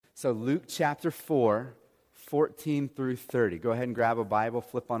So Luke chapter 4, 14 through 30. Go ahead and grab a Bible,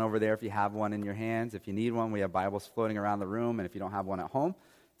 flip on over there if you have one in your hands. If you need one, we have Bibles floating around the room, and if you don't have one at home,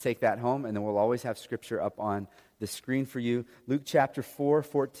 take that home, and then we'll always have Scripture up on the screen for you. Luke chapter 4,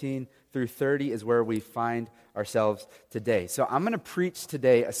 14 through 30 is where we find ourselves today. So I'm going to preach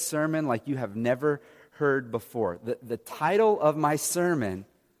today a sermon like you have never heard before. The title of my sermon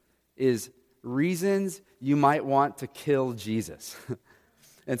is Reasons You Might Want to Kill Jesus.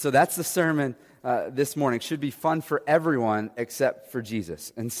 And so that's the sermon this morning. It should be fun for everyone except for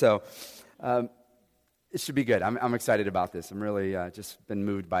Jesus. And so it should be good. I'm excited about this. I'm really just been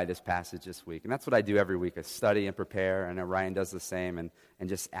moved by this passage this week. And that's what I do every week. I study and prepare. I know Ryan does the same. And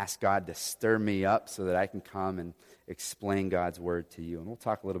just ask God to stir me up so that I can come and explain God's word to you. And we'll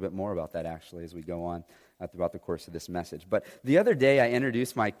talk a little bit more about that actually as we go on throughout the course of this message. But the other day I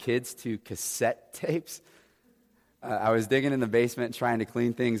introduced my kids to cassette tapes. I was digging in the basement trying to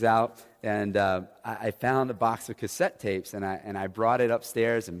clean things out, and I found a box of cassette tapes, and I brought it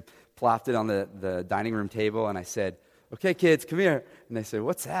upstairs and plopped it on the dining room table, and I said, "Okay, kids, come here." And they said,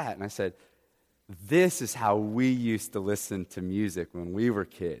 "What's that?" And I said, "This is how we used to listen to music when we were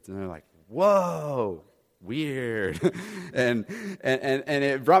kids." And they're like, "Whoa, weird." and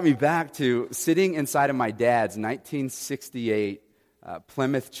it brought me back to sitting inside of my dad's 1968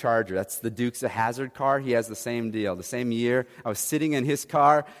 Plymouth Charger. That's the Dukes of Hazzard car. He has the same deal. The same year, I was sitting in his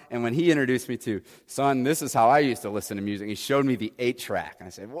car, and when he introduced me to, "Son, this is how I used to listen to music," he showed me the 8-track. And I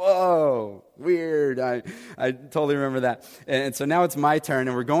said, "Whoa, weird." I totally remember that. And so now it's my turn,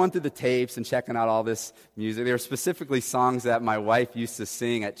 and we're going through the tapes and checking out all this music. There were specifically songs that my wife used to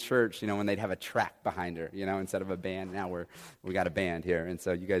sing at church, when they'd have a track behind her, instead of a band. Now we got a band here. And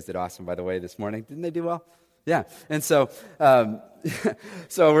so you guys did awesome, by the way, this morning. Didn't they do well? Yeah. And so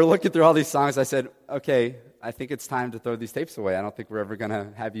so we're looking through all these songs. I said, "Okay, I think it's time to throw these tapes away. I don't think we're ever going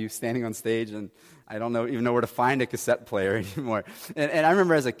to have you standing on stage, and I don't even know where to find a cassette player anymore." And I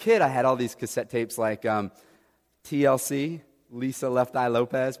remember as a kid, I had all these cassette tapes like TLC, Lisa Left Eye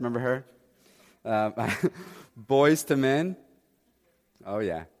Lopez, remember her? Boys to Men. Oh,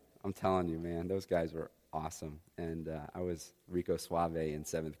 yeah. I'm telling you, man, those guys were awesome. And I was Rico Suave in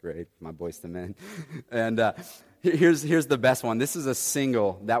 7th grade, my Boys to Men. And here's the best one. This is a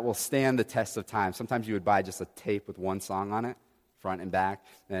single that will stand the test of time. Sometimes you would buy just a tape with one song on it, front and back.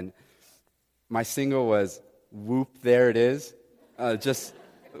 And my single was Whoop, There It Is. Just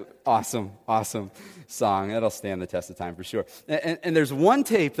awesome song. It'll stand the test of time for sure. And there's one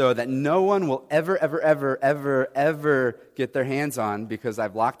tape, though, that no one will ever get their hands on because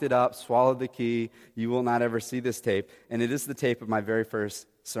I've locked it up, swallowed the key. You will not ever see this tape. And it is the tape of my very first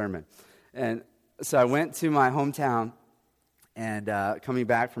sermon. And so I went to my hometown and coming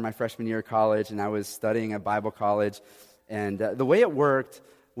back from my freshman year of college, and I was studying at Bible college. And the way it worked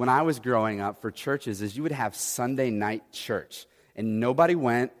when I was growing up for churches is you would have Sunday night church. And nobody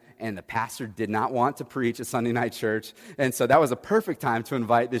went, and the pastor did not want to preach at Sunday night church. And so that was a perfect time to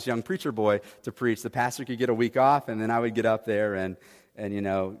invite this young preacher boy to preach. The pastor could get a week off, and then I would get up there and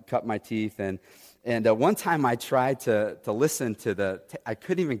cut my teeth. And one time I tried to listen to I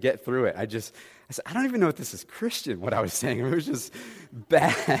couldn't even get through it. I said, "I don't even know if this is Christian," what I was saying. It was just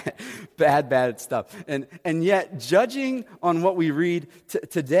bad stuff. And yet, judging on what we read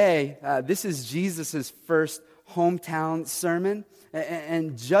today, this is Jesus' first hometown sermon,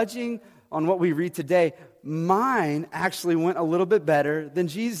 and judging on what we read today, mine actually went a little bit better than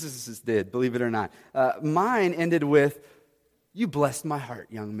Jesus's did, believe it or not. Mine ended with, "You blessed my heart,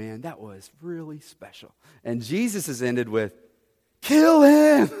 young man. That was really special." And Jesus's ended with, "Kill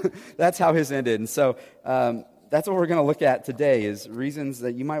him." That's how his ended. And so that's what we're going to look at today is reasons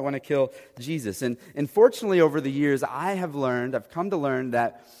that you might want to kill Jesus. And fortunately, over the years, I've come to learn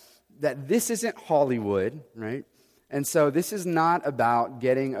that this isn't Hollywood, right? And so this is not about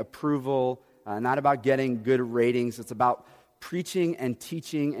getting approval, not about getting good ratings. It's about preaching and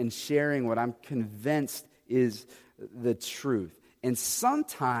teaching and sharing what I'm convinced is the truth. And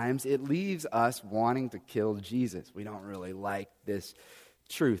sometimes it leaves us wanting to kill Jesus. We don't really like this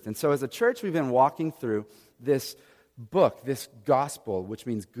truth. And so as a church, we've been walking through this book, this gospel, which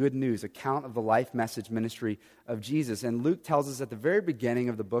means good news, account of the life message ministry of Jesus. And Luke tells us at the very beginning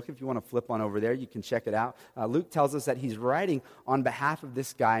of the book, if you want to flip on over there, you can check it out. Luke tells us that he's writing on behalf of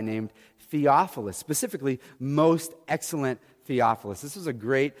this guy named Theophilus, specifically, most excellent Theophilus. This is a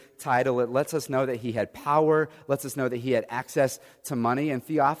great title. It lets us know that he had power, lets us know that he had access to money, and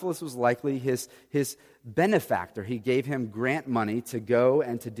Theophilus was likely his benefactor. He gave him grant money to go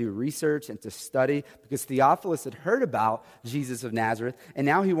and to do research and to study because Theophilus had heard about Jesus of Nazareth, and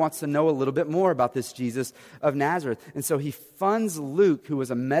now he wants to know a little bit more about this Jesus of Nazareth. And so he funds Luke, who was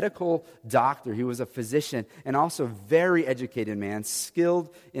a medical doctor. He was a physician and also very educated man,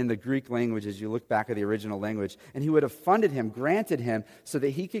 skilled in the Greek language as you look back at the original language. And he would have funded him, granted him, so that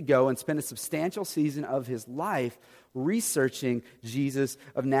he could go and spend a substantial season of his life researching Jesus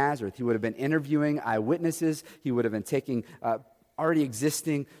of Nazareth. He would have been interviewing eyewitnesses. He would have been taking already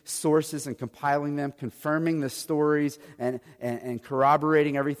existing sources and compiling them, confirming the stories and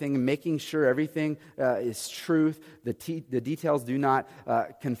corroborating everything, and making sure everything is truth. The details do not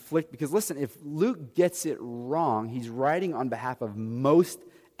conflict. Because listen, if Luke gets it wrong, he's writing on behalf of most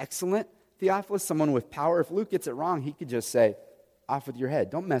excellent Theophilus, someone with power. If Luke gets it wrong, he could just say, off with your head.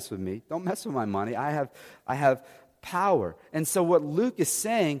 Don't mess with me. Don't mess with my money. I have power. And so what Luke is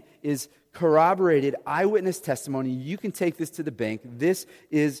saying is corroborated eyewitness testimony. You can take this to the bank. This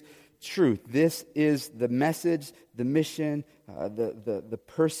is truth. This is the message, the mission, the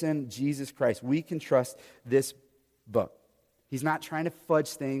person, Jesus Christ. We can trust this book. He's not trying to fudge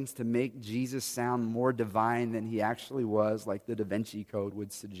things to make Jesus sound more divine than he actually was, like the Da Vinci Code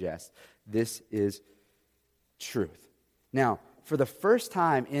would suggest. This is truth. Now, for the first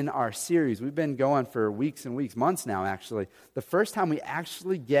time in our series, we've been going for weeks and weeks, months now actually, the first time we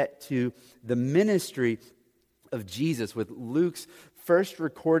actually get to the ministry of Jesus with Luke's first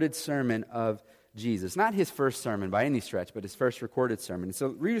recorded sermon of Jesus. Not his first sermon by any stretch, but his first recorded sermon. So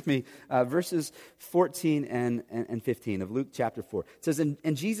read with me verses 14 and 15 of Luke chapter 4. It says,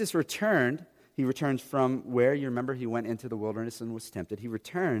 And Jesus returned. He returns from where? You remember he went into the wilderness and was tempted. He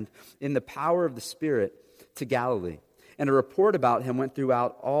returned in the power of the Spirit to Galilee. And a report about him went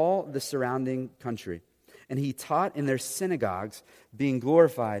throughout all the surrounding country. And he taught in their synagogues, being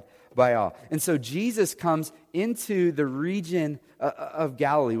glorified by all. And so Jesus comes into the region of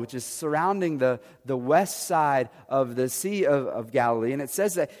Galilee, which is surrounding the west side of the Sea of Galilee. And it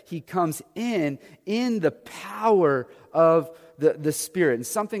says that he comes in the power of the Spirit. And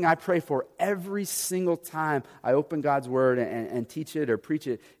something I pray for every single time I open God's Word and teach it or preach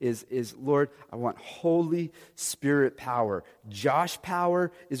it is, Lord, I want Holy Spirit power. Josh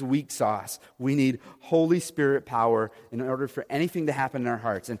power is weak sauce. We need Holy Spirit power in order for anything to happen in our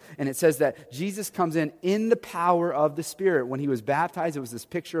hearts. And it says that Jesus comes in the power of the Spirit. When he was baptized, it was this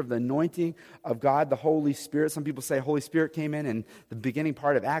picture of the anointing of God, the Holy Spirit. Some people say Holy Spirit came in the beginning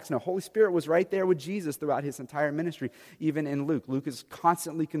part of Acts. No, Holy Spirit was right there with Jesus throughout his entire ministry, even in Luke. Luke is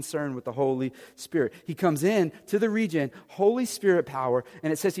constantly concerned with the Holy Spirit. He comes in to the region, Holy Spirit power,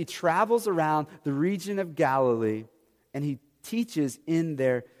 and it says he travels around the region of Galilee and he teaches in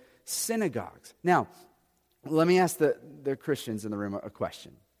their synagogues. Now, let me ask the Christians in the room a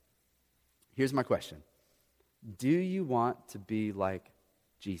question. Here's my question. Do you want to be like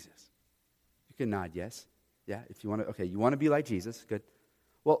Jesus? You can nod yes. Yeah, if you want to. Okay, you want to be like Jesus. Good.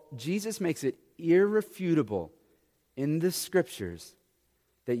 Well, Jesus makes it irrefutable in the Scriptures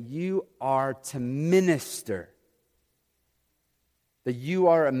that you are to minister. That you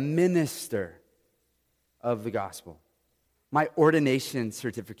are a minister of the gospel. My ordination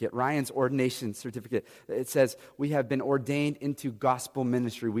certificate, Ryan's ordination certificate, it says we have been ordained into gospel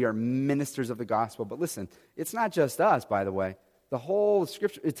ministry. We are ministers of the gospel. But listen, it's not just us, by the way. The whole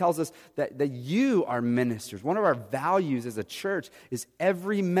Scripture, it tells us that you are ministers. One of our values as a church is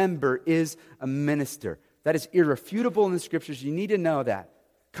every member is a minister. That is irrefutable in the Scriptures. You need to know that.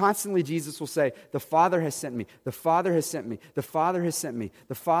 Constantly Jesus will say, the Father has sent me, the Father has sent me, the Father has sent me,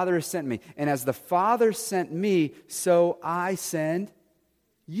 the Father has sent me. And as the Father sent me, so I send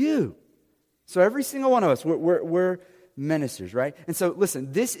you. So every single one of us, we're ministers, right? And so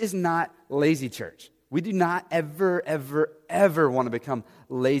listen, this is not lazy church. We do not ever, ever, ever want to become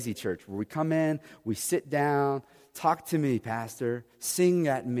lazy church, where we come in, we sit down, talk to me, pastor, sing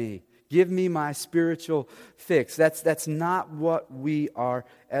at me. Give me my spiritual fix. That's not what we are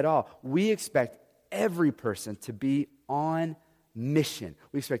at all. We expect every person to be on mission.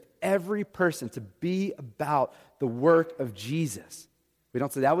 We expect every person to be about the work of Jesus. We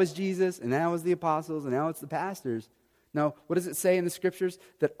don't say that was Jesus, and that was the apostles, and now it's the pastors. No, what does it say in the Scriptures?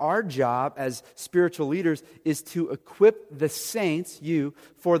 That our job as spiritual leaders is to equip the saints, you,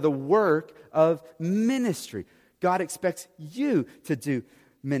 for the work of ministry. God expects you to do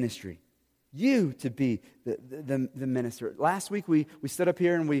ministry. You to be the minister. Last week we stood up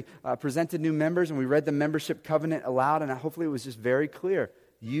here and we presented new members and we read the membership covenant aloud, and hopefully it was just very clear.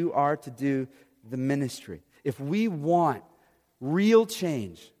 You are to do the ministry. If we want real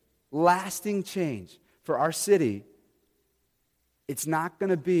change, lasting change for our city, it's not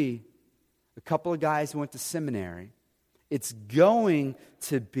going to be a a couple of guys who went to seminary. It's going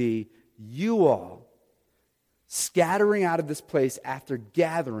to be you all scattering out of this place after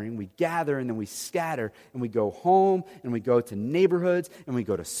gathering. We gather and then we scatter and we go home and we go to neighborhoods and we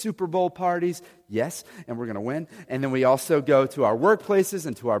go to Super Bowl parties. Yes, and we're going to win. And then we also go to our workplaces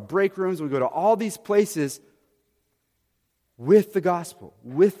and to our break rooms. We go to all these places with the gospel,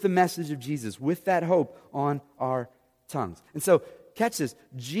 with the message of Jesus, with that hope on our tongues. And so, catch this.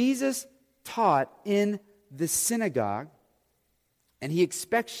 Jesus taught in the synagogue, and he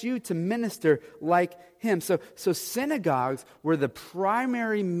expects you to minister like him. So synagogues were the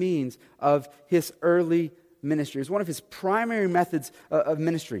primary means of his early ministry. It was one of his primary methods of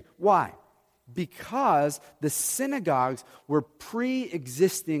ministry. Why? Because the synagogues were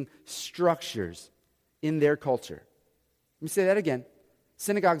pre-existing structures in their culture. Let me say that again.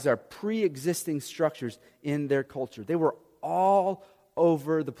 Synagogues are pre-existing structures in their culture. They were all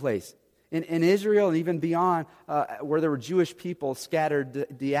over the place. In Israel and even beyond, where there were Jewish people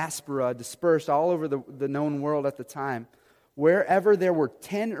scattered, diaspora, dispersed all over the known world at the time, wherever there were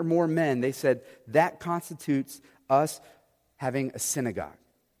 10 or more men, they said, that constitutes us having a synagogue.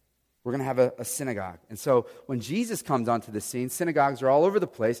 We're going to have a synagogue. And so when Jesus comes onto the scene, synagogues are all over the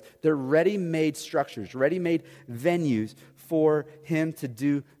place. They're ready-made structures, ready-made venues for him to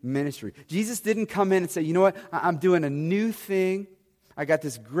do ministry. Jesus didn't come in and say, you know what, I'm doing a new thing. I got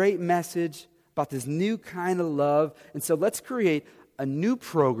this great message about this new kind of love, and so let's create a new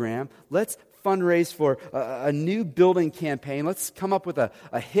program. Let's fundraise for a new building campaign. Let's come up with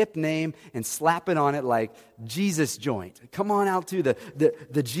a hip name and slap it on it like Jesus Joint. Come on out to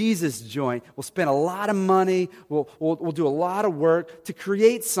the Jesus Joint. We'll spend a lot of money. We'll do a lot of work to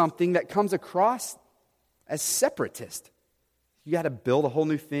create something that comes across as separatist. You got to build a whole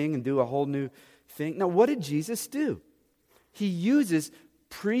new thing and do a whole new thing. Now, what did Jesus do? He uses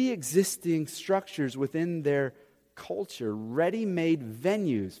pre-existing structures within their culture, ready-made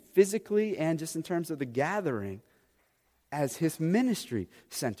venues, physically and just in terms of the gathering, as his ministry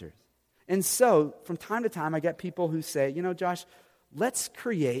centers. And so, from time to time, I get people who say, you know, Josh, let's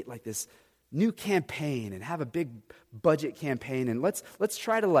create like this new campaign and have a big budget campaign, and let's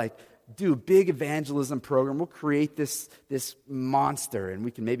try to like do a big evangelism program. We'll create this monster, and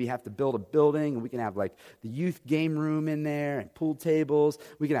we can maybe have to build a building, and we can have like the youth game room in there and pool tables.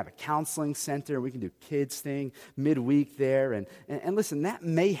 We can have a counseling center. We can do kids thing midweek there. And listen, that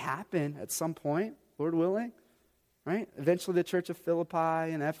may happen at some point, Lord willing, right? Eventually the church of Philippi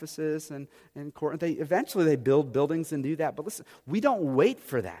and Ephesus and Corinth, eventually they build buildings and do that. But listen, we don't wait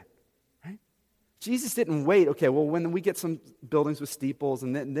for that. Jesus didn't wait, okay, well, when we get some buildings with steeples,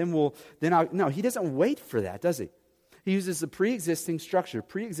 and no, he doesn't wait for that, does he? He uses the pre-existing structure,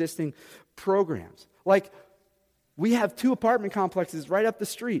 pre-existing programs. Like, we have 2 apartment complexes right up the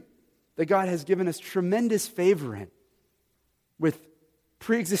street that God has given us tremendous favor in, with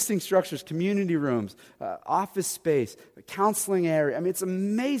pre-existing structures, community rooms, office space, counseling area. I mean, it's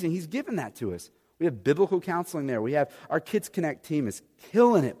amazing. He's given that to us. We have biblical counseling there. We have our Kids Connect team is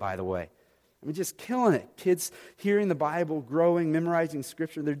killing it, by the way. I mean, just killing it. Kids hearing the Bible, growing, memorizing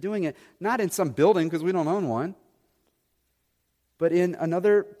Scripture. They're doing it not in some building because we don't own one, but in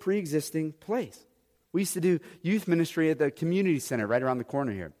another pre-existing place. We used to do youth ministry at the community center right around the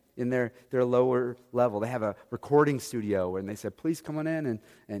corner here in their lower level. They have a recording studio, and they said, please come on in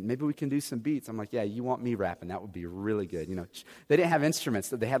and maybe we can do some beats. I'm like, yeah, you want me rapping? That would be really good. You know, they didn't have instruments.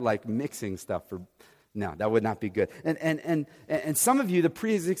 They had like mixing stuff for... No, that would not be good. And some of you, the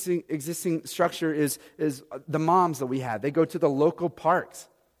pre-existing structure is the moms that we have. They go to the local parks.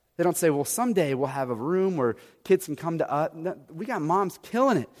 They don't say, well, someday we'll have a room where kids can come to us. No, we got moms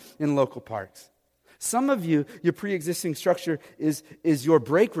killing it in local parks. Some of you, your pre-existing structure is your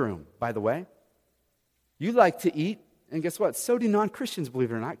break room, by the way. You like to eat, and guess what? So do non-Christians,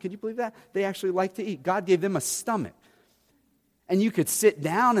 believe it or not. Could you believe that? They actually like to eat. God gave them a stomach. And you could sit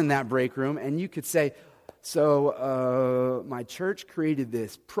down in that break room and you could say, so my church created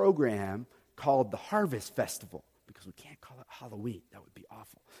this program called the Harvest Festival, because we can't call it Halloween. That would be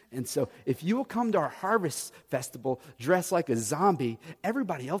awful. And so if you will come to our Harvest Festival dressed like a zombie,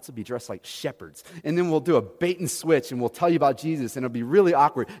 everybody else will be dressed like shepherds. And then we'll do a bait and switch and we'll tell you about Jesus, and it'll be really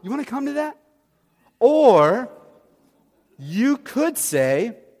awkward. You want to come to that? Or you could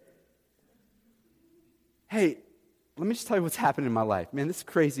say, hey, let me just tell you what's happened in my life. Man, this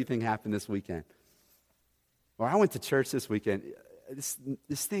crazy thing happened this weekend. Or I went to church this weekend.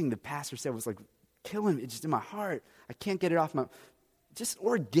 This thing the pastor said was like killing me. It's just in my heart. I can't get it off my... Just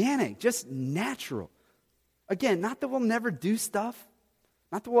organic, just natural. Again, not that we'll never do stuff.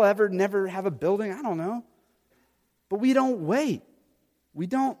 Not that we'll never have a building. I don't know. But we don't wait. We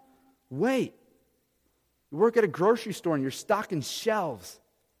don't Wait. You work at a grocery store and you're stocking shelves.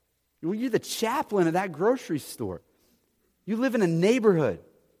 You're the chaplain of that grocery store. You live in a neighborhood.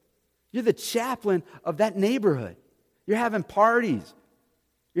 You're the chaplain of that neighborhood. You're having parties.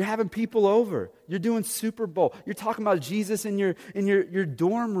 You're having people over. You're doing Super Bowl. You're talking about Jesus in your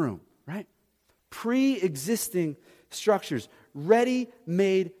dorm room, right? Pre-existing structures,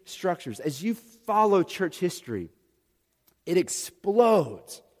 ready-made structures. As you follow church history, it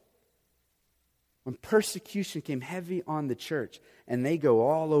explodes. When persecution came heavy on the church, and they go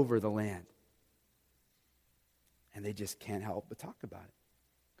all over the land. And they just can't help but talk about it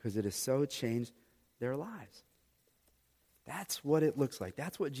because it has so changed their lives. That's what it looks like.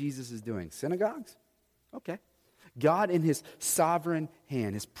 That's what Jesus is doing. Synagogues? Okay. God in his sovereign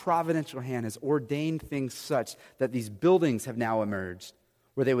hand, his providential hand, has ordained things such that these buildings have now emerged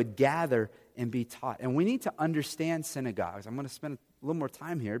where they would gather and be taught. And we need to understand synagogues. I'm going to spend a little more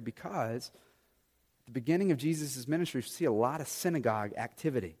time here because at the beginning of Jesus' ministry, we see a lot of synagogue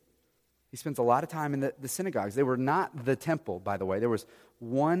activity. He spends a lot of time in the synagogues. They were not the temple, by the way. There was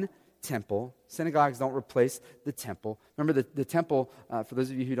one temple. Synagogues don't replace the temple. Remember, the temple, for those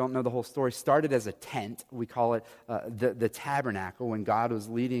of you who don't know the whole story, started as a tent. We call it the tabernacle when God was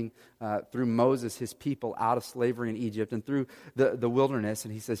leading through Moses his people out of slavery in Egypt and through the wilderness.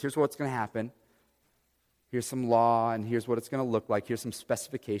 And he says, here's what's going to happen. Here's some law, and here's what it's going to look like. Here's some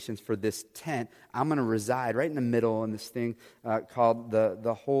specifications for this tent. I'm going to reside right in the middle in this thing called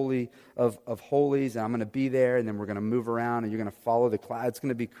the Holy of Holies, and I'm going to be there, and then we're going to move around, and you're going to follow the cloud. It's going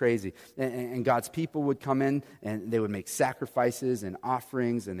to be crazy. And God's people would come in, and they would make sacrifices and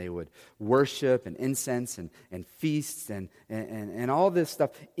offerings, and they would worship and incense and feasts and all this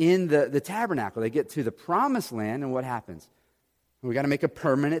stuff in the tabernacle. They get to the promised land, and what happens? We got to make a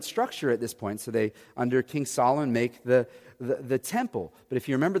permanent structure at this point. So they, under King Solomon, make the temple. But if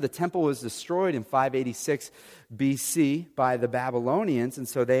you remember, the temple was destroyed in 586 BC by the Babylonians, and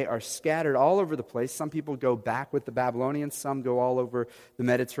so they are scattered all over the place. Some people go back with the Babylonians, some go all over the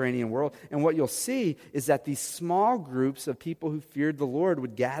Mediterranean world. And what you'll see is that these small groups of people who feared the Lord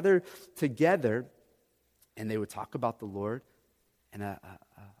would gather together, and they would talk about the Lord, and a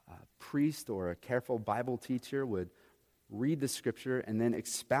priest or a careful Bible teacher would read the Scripture and then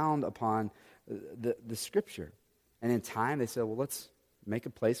expound upon the Scripture. And in time, they said, well, let's make a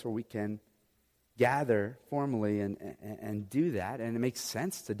place where we can gather formally and do that. And it makes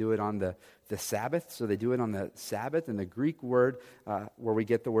sense to do it on the Sabbath, so they do it on the Sabbath. And the Greek word where we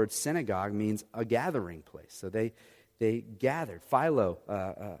get the word synagogue means a gathering place. So they gathered. Philo,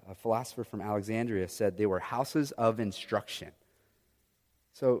 a philosopher from Alexandria, said they were houses of instruction.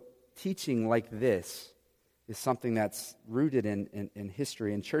 So teaching like this is something that's rooted in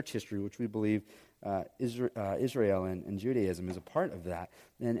history, in church history, which we believe Israel and Judaism is a part of that.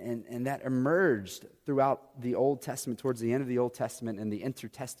 And that emerged throughout the Old Testament, towards the end of the Old Testament and the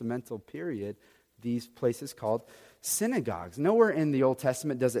intertestamental period, these places called synagogues. Nowhere in the Old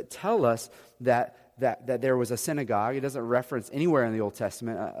Testament does it tell us that there was a synagogue. It doesn't reference anywhere in the Old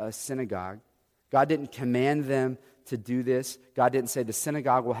Testament a synagogue. God didn't command them to do this. God didn't say the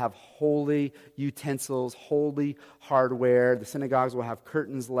synagogue will have holy utensils, holy hardware. The synagogues will have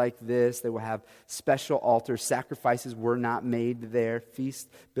curtains like this. They will have special altars. Sacrifices were not made there. Feasts,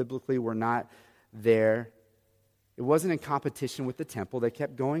 biblically, were not there. It wasn't in competition with the temple. They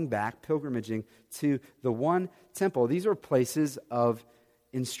kept going back, pilgrimaging to the one temple. These are places of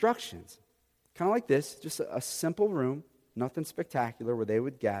instructions. Kind of like this, just a simple room, nothing spectacular, where they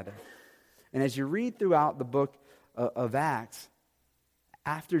would gather. And as you read throughout the book of Acts,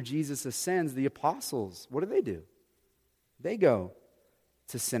 after Jesus ascends, the apostles, what do? They go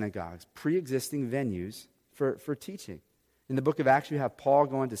to synagogues, pre-existing venues for teaching. In the book of Acts, you have Paul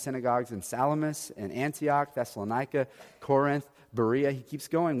going to synagogues in Salamis and Antioch, Thessalonica, Corinth, Berea. He keeps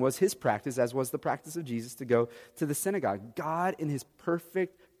going. Was his practice, as was the practice of Jesus, to go to the synagogue. God, in his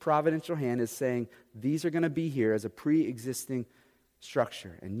perfect providential hand, is saying, these are going to be here as a pre-existing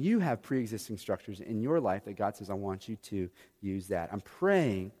structure. And you have pre-existing structures in your life that God says, I want you to use that. I'm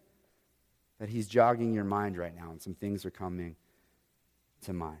praying that he's jogging your mind right now and some things are coming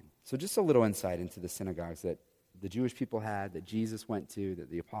to mind. So just a little insight into the synagogues that the Jewish people had, that Jesus went to,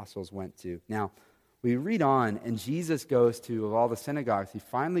 that the apostles went to. Now, we read on, and Jesus goes to, of all the synagogues, he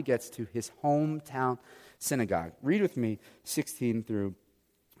finally gets to his hometown synagogue. Read with me 16 through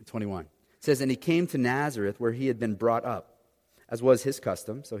 21. It says, and he came to Nazareth where he had been brought up, as was his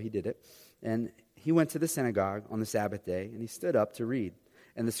custom, so he did it. And he went to the synagogue on the Sabbath day, and he stood up to read.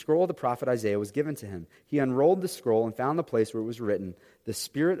 And the scroll of the prophet Isaiah was given to him. He unrolled the scroll and found the place where it was written, "The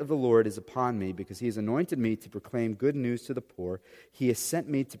Spirit of the Lord is upon me, because he has anointed me to proclaim good news to the poor. He has sent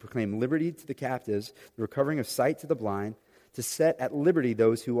me to proclaim liberty to the captives, the recovering of sight to the blind, to set at liberty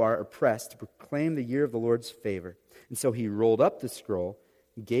those who are oppressed, to proclaim the year of the Lord's favor." And so he rolled up the scroll,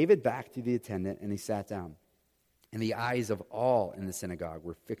 gave it back to the attendant, and he sat down. And the eyes of all in the synagogue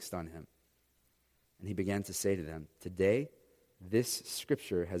were fixed on him. And he began to say to them, "Today, this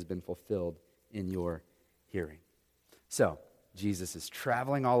scripture has been fulfilled in your hearing." So, Jesus is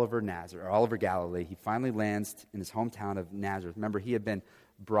traveling all over Nazareth, or all over Galilee. He finally lands in his hometown of Nazareth. Remember, he had been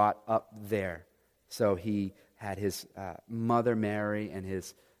brought up there. So he had his mother Mary and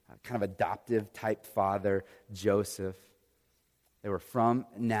his kind of adoptive type father Joseph. They were from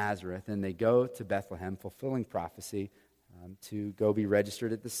Nazareth, and they go to Bethlehem, fulfilling prophecy, to go be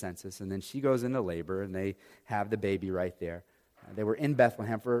registered at the census. And then she goes into labor, and they have the baby right there. They were in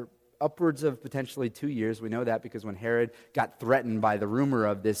Bethlehem for upwards of potentially 2 years. We know that because when Herod got threatened by the rumor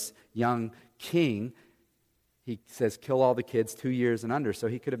of this young king, he says, "Kill all the kids 2 years and under." So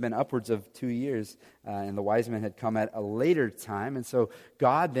he could have been upwards of 2 years, and the wise men had come at a later time. And so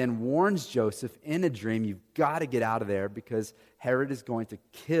God then warns Joseph in a dream, "You've got to get out of there because Herod is going to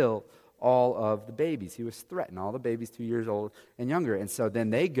kill all of the babies." He was threatened, all the babies 2 years old and younger. And so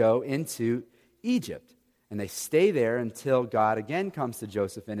then they go into Egypt, and they stay there until God again comes to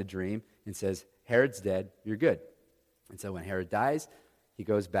Joseph in a dream and says, "Herod's dead, you're good." And so when Herod dies, he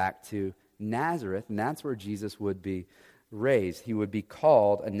goes back to Nazareth, and that's where Jesus would be raised. He would be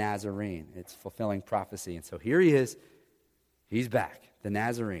called a Nazarene. It's fulfilling prophecy. And so here he is. He's back, the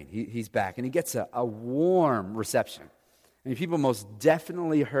Nazarene. He's back, and he gets a warm reception. I mean, people most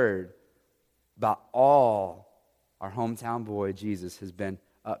definitely heard about all our hometown boy Jesus has been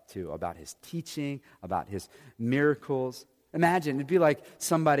up to, about his teaching, about his miracles. Imagine, it'd be like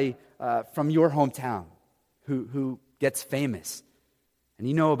somebody from your hometown who gets famous. And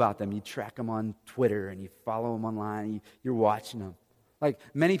you know about them. You track them on Twitter, and you follow them online. You're watching them. Like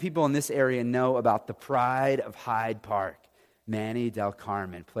many people in this area know about the pride of Hyde Park. Manny Del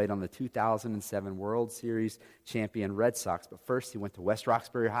Carmen played on the 2007 World Series champion Red Sox. But first he went to West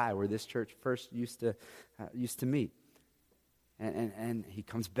Roxbury High, where this church first used to meet. And he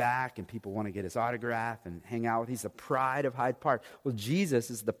comes back, and people want to get his autograph and hang out with him. He's the pride of Hyde Park. Well,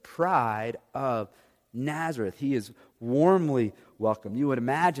 Jesus is the pride of Nazareth. He is warmly welcomed. You would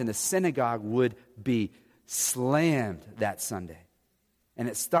imagine the synagogue would be slammed that Sunday. And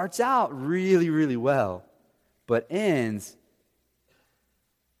it starts out really, really well, but ends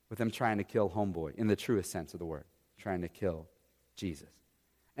with them trying to kill homeboy, in the truest sense of the word, trying to kill Jesus.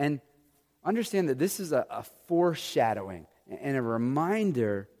 And understand that this is a foreshadowing and a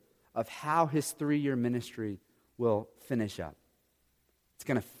reminder of how his 3-year ministry will finish up. It's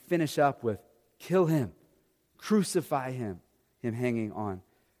going to finish up with kill him, crucify him hanging on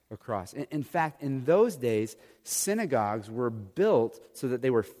a cross. In fact, in those days, synagogues were built so that they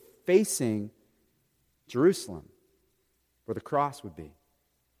were facing Jerusalem, where the cross would be.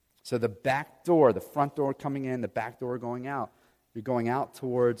 So the back door, the front door coming in, the back door going out, you're going out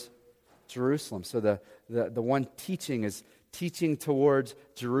towards Jerusalem. So the one teaching is teaching towards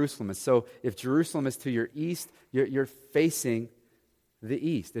Jerusalem. And so if Jerusalem is to your east, you're facing the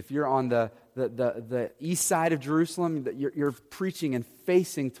east. If you're on the east side of Jerusalem, you're preaching and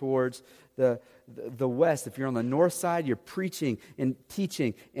facing towards the west. If you're on the north side, you're preaching and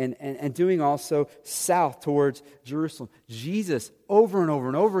teaching and doing also south towards Jerusalem. Jesus, over and over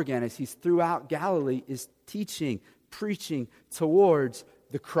and over again, as he's throughout Galilee, is teaching, preaching towards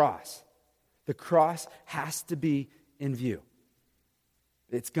the cross. The cross has to be in view.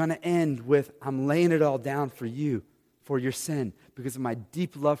 It's going to end with, I'm laying it all down for you, for your sin, because of my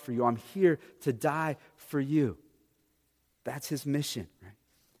deep love for you. I'm here to die for you. That's his mission, right?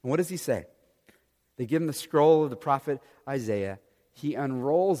 And what does he say? They give him the scroll of the prophet Isaiah. He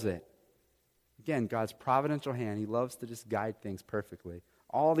unrolls it. Again, God's providential hand. He loves to just guide things perfectly.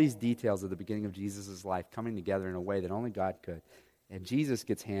 All these details of the beginning of Jesus' life coming together in a way that only God could. And Jesus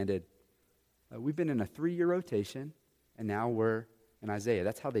gets handed, we've been in a 3-year rotation, and now we're in Isaiah.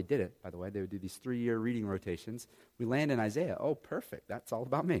 That's how they did it, by the way. They would do these 3-year reading rotations. We land in Isaiah. Oh, perfect. That's all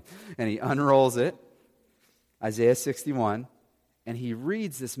about me. And he unrolls it, Isaiah 61, and he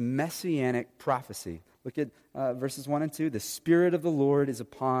reads this messianic prophecy. Look at verses 1 and 2. The Spirit of the Lord is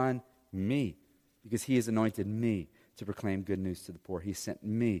upon me, because he has anointed me to proclaim good news to the poor. He sent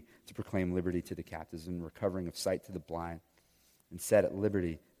me to proclaim liberty to the captives and recovering of sight to the blind, and set at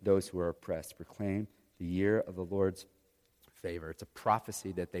liberty those who are oppressed. Proclaim the year of the Lord's favor. It's a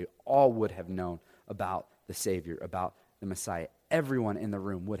prophecy that they all would have known about the Savior, about the Messiah. Everyone in the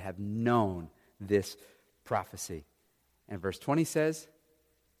room would have known this prophecy. And verse 20 says,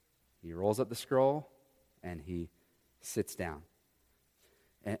 he rolls up the scroll and he sits down.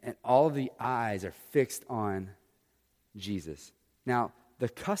 And all of the eyes are fixed on Jesus. Now, the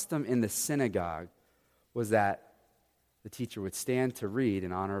custom in the synagogue was that the teacher would stand to read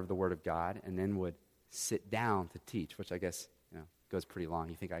in honor of the Word of God and then would sit down to teach, which I guess goes pretty long.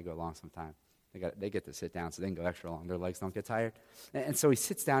 You think I go long sometime. They get to sit down so they can go extra long. Their legs don't get tired. And so he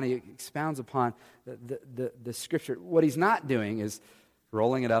sits down, he expounds upon the Scripture. What he's not doing is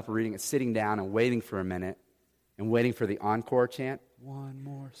rolling it up, reading it, sitting down and waiting for a minute and waiting for the encore chant. One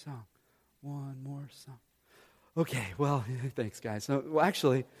more song, one more song. Okay, well, thanks, guys. So,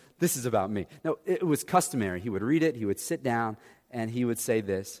 actually, this is about me. No, it was customary. He would read it, he would sit down, and he would say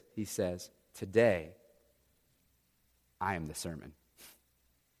this. He says, today, I am the sermon.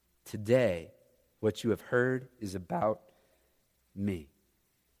 Today, what you have heard is about me.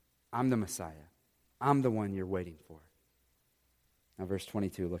 I'm the Messiah. I'm the one you're waiting for. Now, verse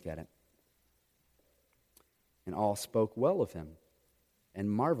 22, look at it. And all spoke well of him and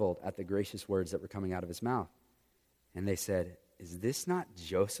marveled at the gracious words that were coming out of his mouth. And they said, is this not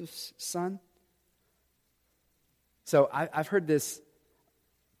Joseph's son? So I've heard this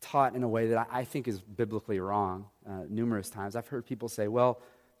taught in a way that I think is biblically wrong numerous times. I've heard people say, well,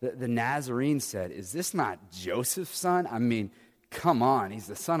 the Nazarene said, is this not Joseph's son? I mean, come on, he's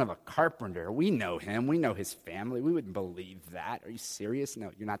the son of a carpenter. We know him. We know his family. We wouldn't believe that. Are you serious?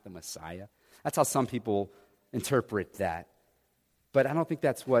 No, you're not the Messiah. That's how some people interpret that. But I don't think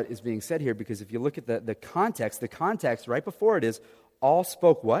that's what is being said here, because if you look at the context right before it is, all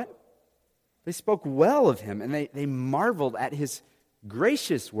spoke what? They spoke well of him, and they marveled at his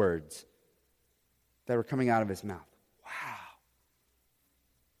gracious words that were coming out of his mouth. Wow.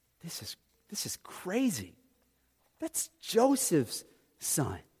 This is crazy. That's Joseph's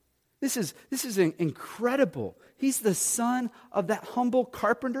son. This is incredible. He's the son of that humble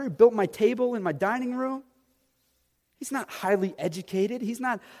carpenter who built my table in my dining room. He's not highly educated. He's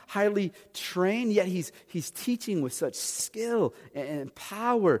not highly trained, yet he's teaching with such skill and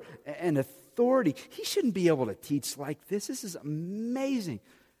power and authority. He shouldn't be able to teach like this. This is amazing.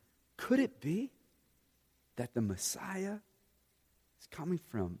 Could it be that the Messiah is coming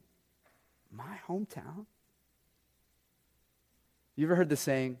from my hometown? You ever heard the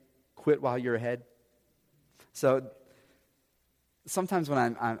saying, quit while you're ahead? So sometimes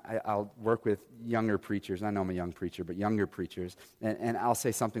when I'll work with younger preachers, I know I'm a young preacher, but younger preachers, and I'll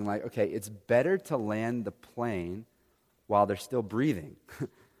say something like, okay, it's better to land the plane while they're still breathing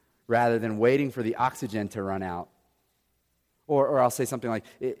rather than waiting for the oxygen to run out. Or I'll say something like,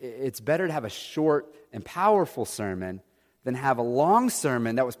 it's better to have a short and powerful sermon than have a long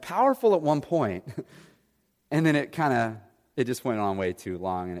sermon that was powerful at one point, and then it just went on way too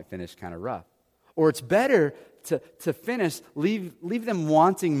long and it finished kind of rough. Or it's better to finish, leave them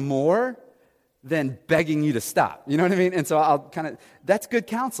wanting more than begging you to stop. You know what I mean? And so that's good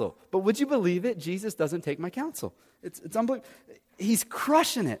counsel. But would you believe it? Jesus doesn't take my counsel. It's unbelievable. He's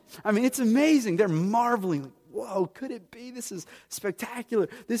crushing it. I mean, it's amazing. They're marveling. Like, whoa, could it be? This is spectacular.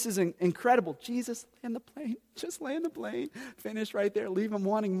 This is incredible. Jesus, land the plane. Just land the plane. Finish right there. Leave them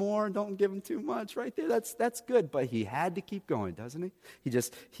wanting more. Don't give them too much right there. That's good. But he had to keep going, doesn't he?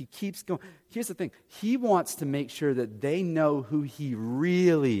 He keeps going. Here's the thing. He wants to make sure that they know who he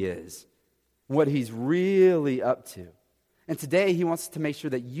really is, what he's really up to. And today he wants to make sure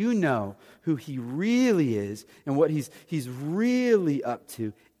that you know who he really is and what he's really up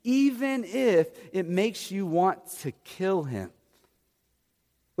to, even if it makes you want to kill him.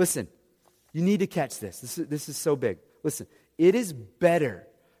 Listen, you need to catch this. This is so big. Listen, it is better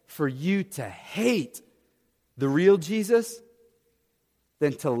for you to hate the real Jesus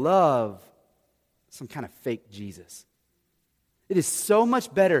than to love some kind of fake Jesus. It is so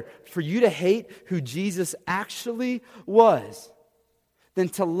much better for you to hate who Jesus actually was than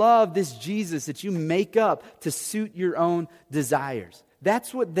to love this Jesus that you make up to suit your own desires.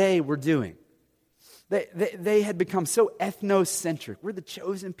 That's what they were doing. They had become so ethnocentric. We're the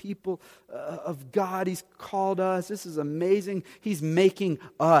chosen people of God. He's called us. This is amazing. He's making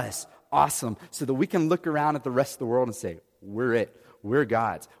us awesome so that we can look around at the rest of the world and say, we're it. We're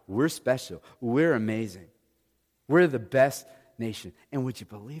God's. We're special. We're amazing. We're the best nation. And would you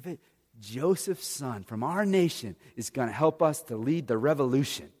believe it? Joseph's son from our nation is going to help us to lead the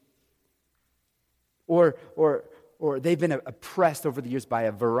revolution. Or they've been oppressed over the years by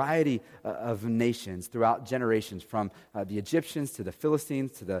a variety of nations throughout generations, from the Egyptians to the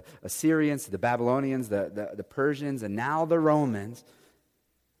Philistines to the Assyrians to the Babylonians, the Persians, and now the Romans.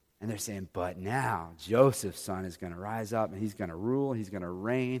 And they're saying, but now Joseph's son is going to rise up and he's going to rule, he's going to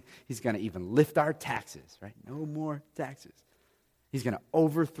reign, he's going to even lift our taxes, right? No more taxes. He's going to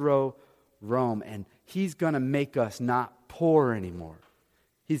overthrow Rome, and he's going to make us not poor anymore.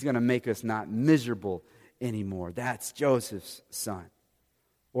 He's going to make us not miserable anymore. That's Joseph's son.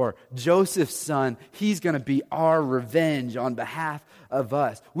 Or Joseph's son, he's going to be our revenge on behalf of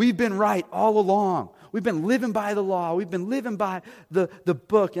us. We've been right all along. We've been living by the law. We've been living by the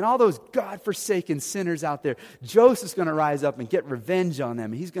book, and all those God-forsaken sinners out there. Joseph's going to rise up and get revenge on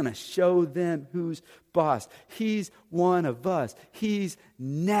them. He's going to show them who's boss. He's one of us. He's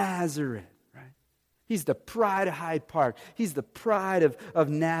Nazareth, right? He's the pride of Hyde Park. He's the pride of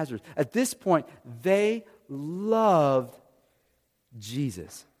Nazareth. At this point, they loved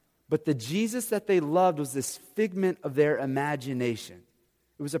Jesus. But the Jesus that they loved was this figment of their imagination.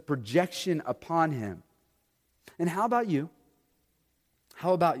 It was a projection upon him. And how about you?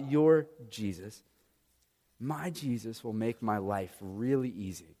 How about your Jesus? My Jesus will make my life really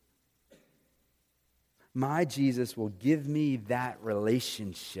easy. My Jesus will give me that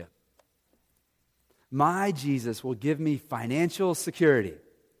relationship. My Jesus will give me financial security.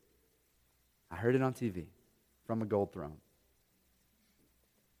 I heard it on TV from a gold throne.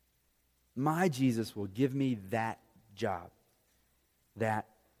 My Jesus will give me that job, that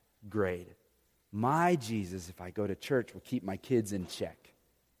grade. My Jesus, if I go to church, will keep my kids in check,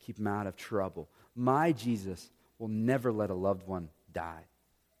 keep them out of trouble. My Jesus will never let a loved one die.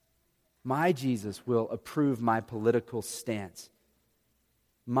 My Jesus will approve my political stance.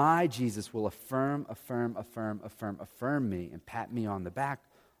 My Jesus will affirm me and pat me on the back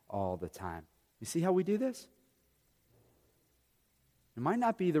all the time. You see how we do this? It might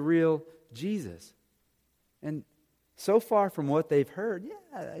not be the real Jesus. And so far from what they've heard,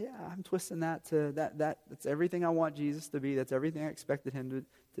 I'm twisting that to that's everything I want Jesus to be. That's everything I expected him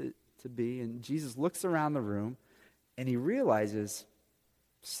to be. And Jesus looks around the room and he realizes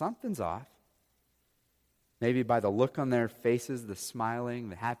something's off. Maybe by the look on their faces, the smiling,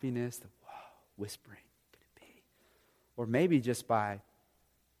 the happiness, the whoa, whispering, could it be? Or maybe just by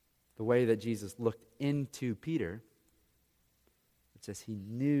the way that Jesus looked into Peter. It says he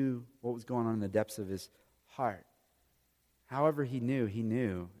knew what was going on in the depths of his heart. However he knew,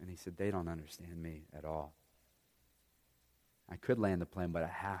 and he said, they don't understand me at all. I could land the plane, but I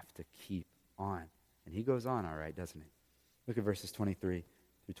have to keep on. And he goes on, all right, doesn't he? Look at verses 23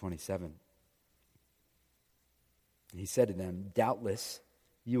 through 27. And he said to them, doubtless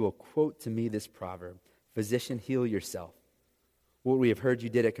you will quote to me this proverb, physician, heal yourself. What we have heard you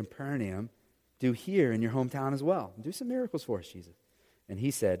did at Capernaum, do here in your hometown as well. Do some miracles for us, Jesus. And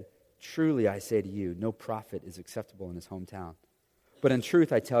he said, truly I say to you, no prophet is acceptable in his hometown. But in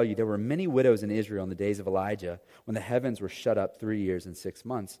truth I tell you, there were many widows in Israel in the days of Elijah, when the heavens were shut up 3 years and 6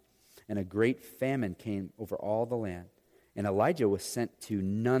 months, and a great famine came over all the land. And Elijah was sent to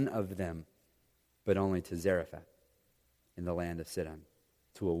none of them, but only to Zarephath in the land of Sidon,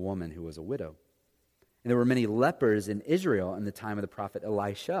 to a woman who was a widow. And there were many lepers in Israel in the time of the prophet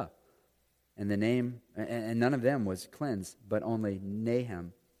Elisha. And none of them was cleansed, but only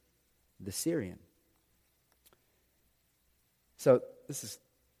Nahum the Syrian. So this is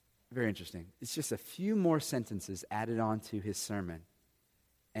very interesting. It's just a few more sentences added on to his sermon.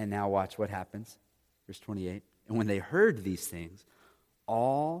 And now watch what happens. Verse 28. And when they heard these things,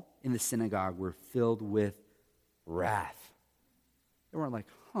 all in the synagogue were filled with wrath. They weren't like,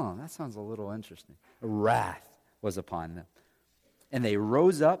 that sounds a little interesting. Wrath was upon them. And they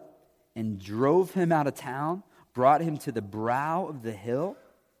rose up and drove him out of town, brought him to the brow of the hill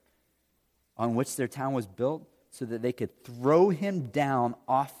on which their town was built, so that they could throw him down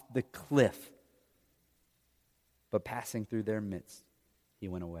off the cliff. But passing through their midst, he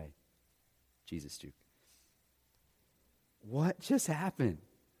went away. Jesus Juke. What just happened?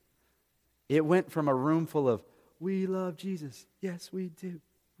 It went from a room full of, we love Jesus. Yes, we do.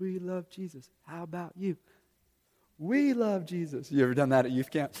 We love Jesus. How about you? We love Jesus. You ever done that at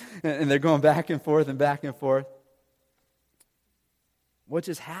youth camp? And they're going back and forth and back and forth. What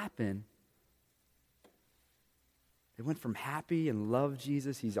just happened? They went from happy and love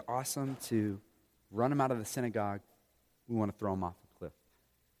Jesus, he's awesome, to run him out of the synagogue. We want to throw him off the cliff.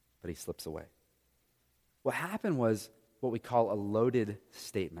 But he slips away. What happened was what we call a loaded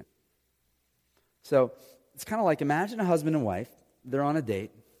statement. So it's kind of like, imagine a husband and wife. They're on a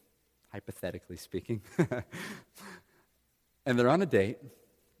date, hypothetically speaking. And they're on a date.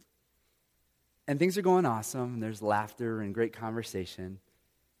 And things are going awesome. There's laughter and great conversation.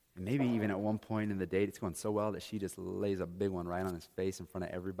 And maybe even at one point in the date, it's going so well that she just lays a big one right on his face in front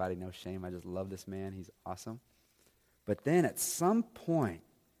of everybody. No shame. I just love this man. He's awesome. But then at some point,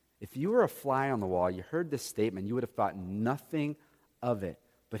 If you were a fly on the wall, you heard this statement, you would have thought nothing of it.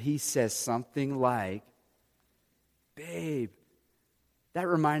 But he says something like, babe, that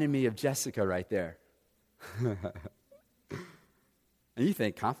reminded me of Jessica right there. And you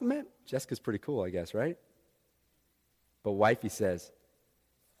think, compliment? Jessica's pretty cool, I guess, right? But wifey says,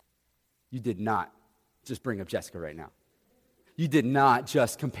 you did not just bring up Jessica right now. You did not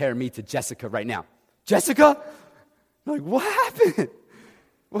just compare me to Jessica right now. Jessica? I'm like, what happened?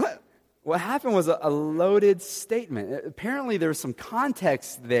 What happened was a loaded statement. Apparently there was some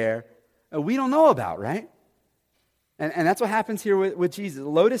context there we don't know about, right? And that's what happens here with Jesus.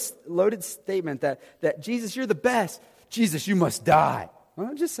 Loaded statement that Jesus, you're the best. Jesus, you must die.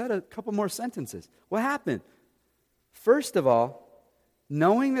 Well, I just said a couple more sentences. What happened? First of all,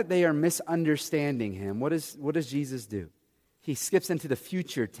 knowing that they are misunderstanding him, what does Jesus do? He skips into the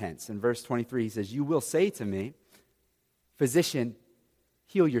future tense. In verse 23, he says, you will say to me, physician,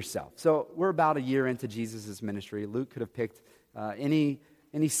 heal yourself. So we're about a year into Jesus' ministry. Luke could have picked any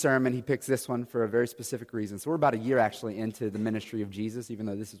sermon. He picks this one for a very specific reason. So we're about a year actually into the ministry of Jesus, even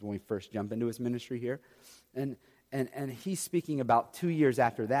though this is when we first jump into his ministry here. And he's speaking about 2 years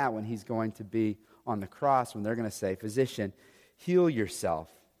after that when he's going to be on the cross, when they're going to say, physician, heal yourself.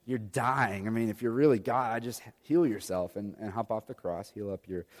 You're dying. I mean, if you're really God, just heal yourself and hop off the cross, heal up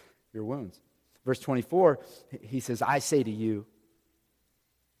your wounds. Verse 24, he says, I say to you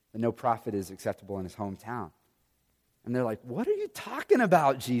that no prophet is acceptable in his hometown. And they're like, what are you talking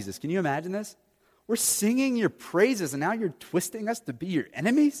about, Jesus? Can you imagine this? We're singing your praises, and now you're twisting us to be your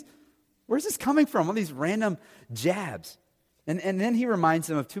enemies? Where's this coming from? All these random jabs. And then he reminds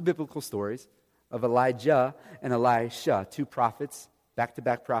them of two biblical stories of Elijah and Elisha, two prophets,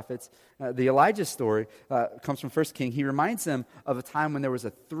 back-to-back prophets. The Elijah story comes from 1 King. He reminds them of a time when there was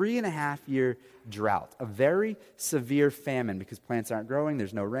a 3.5-year drought, a very severe famine because plants aren't growing,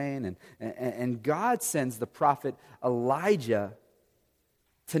 there's no rain, and God sends the prophet Elijah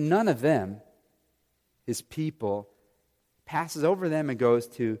to none of them, his people, passes over them and goes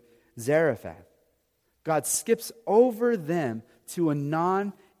to Zarephath. God skips over them to a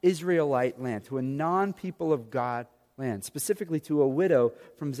non-Israelite land, to a non-people of God land, specifically to a widow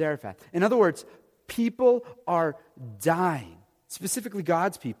from Zarephath. In other words, people are dying, specifically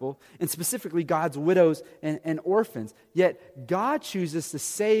God's people, and specifically God's widows and orphans. Yet God chooses to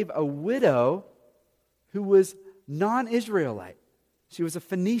save a widow who was non-Israelite. She was a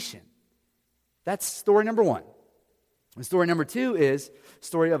Phoenician. That's story number one. And story number two is the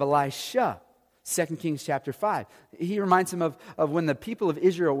story of Elisha, 2 Kings chapter 5. He reminds him of when the people of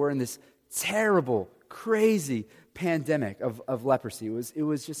Israel were in this terrible, crazy pandemic of leprosy. It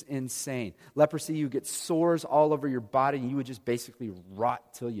was just insane. Leprosy, you get sores all over your body, and you would just basically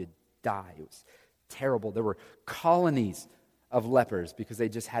rot till you die. It was terrible. There were colonies of lepers because they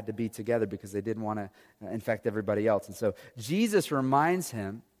just had to be together because they didn't want to infect everybody else. And so Jesus reminds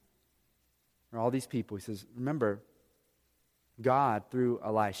him, or all these people, he says, remember, God, through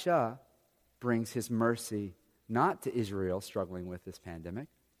Elisha, brings his mercy not to Israel struggling with this pandemic,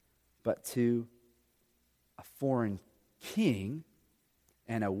 but to a foreign king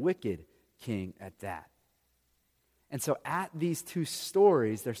and a wicked king at that. And so at these two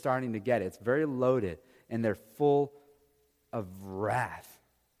stories, they're starting to get it. It's very loaded, and they're full of wrath.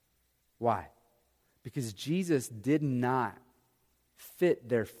 Why? Because Jesus did not fit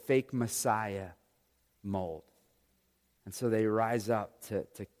their fake Messiah mold. And so they rise up to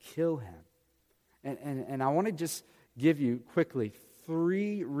kill him. And I want to just give you quickly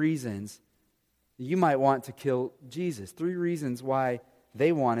 3 reasons you might want to kill Jesus. 3 reasons why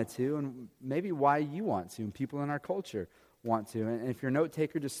they wanted to, and maybe why you want to, and people in our culture want to. And if you're a note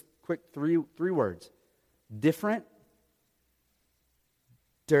taker, just quick 3 words. Different,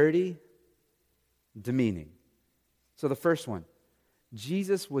 dirty, demeaning. So the first one,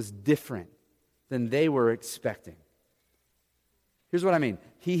 Jesus was different than they were expecting. Here's what I mean.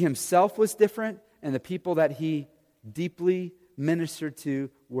 He himself was different, and the people that he deeply ministered to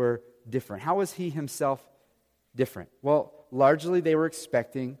were different. How was he himself different? Well, largely they were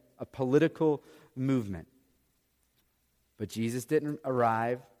expecting a political movement. But Jesus didn't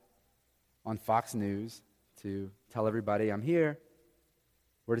arrive on Fox News to tell everybody, I'm here.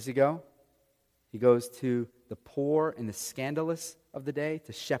 Where does he go? He goes to the poor and the scandalous of the day,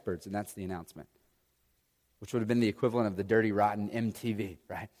 to shepherds, and that's the announcement, which would have been the equivalent of the dirty, rotten MTV,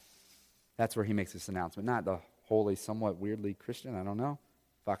 right? That's where he makes this announcement, not the holy, somewhat weirdly Christian, I don't know,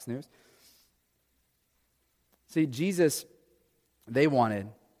 Fox News. See, Jesus, they wanted,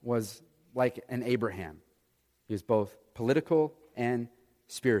 was like an Abraham. He was both political and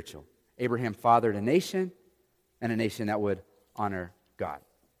spiritual. Abraham fathered a nation, and a nation that would honor God.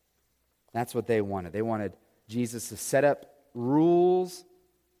 That's what they wanted. They wanted Jesus to set up rules,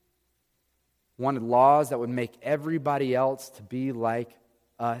 wanted laws that would make everybody else to be like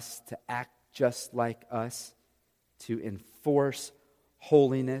us, to act just like us, to enforce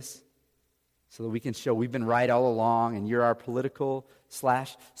holiness so that we can show we've been right all along and you're our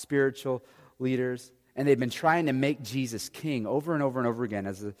political/spiritual leaders. And they've been trying to make Jesus king over and over and over again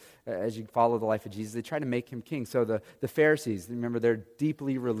as you follow the life of Jesus. They try to make him king. So the Pharisees, remember, they're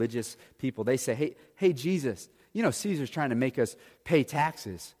deeply religious people. They say, hey, Jesus, you know Caesar's trying to make us pay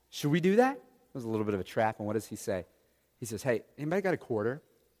taxes. Should we do that? It was a little bit of a trap. And what does he say? He says, hey, anybody got a quarter?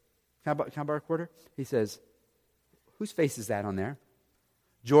 Can I borrow a quarter? He says, whose face is that on there?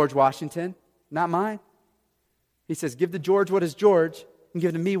 George Washington, not mine. He says, give to George what is George and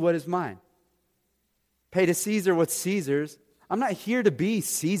give to me what is mine. Pay to Caesar what's Caesar's. I'm not here to be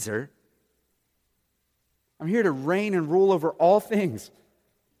Caesar. I'm here to reign and rule over all things,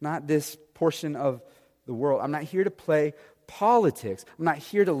 not this portion of the world. I'm not here to play politics. I'm not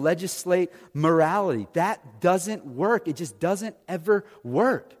here to legislate morality. That doesn't work. It just doesn't ever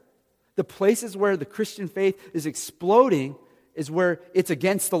work. The places where the Christian faith is exploding is where it's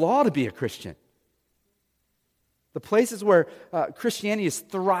against the law to be a Christian. The places where Christianity is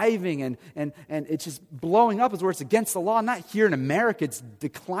thriving and it's just blowing up is where it's against the law. Not here in America, it's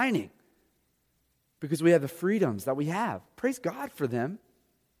declining because we have the freedoms that we have. Praise God for them.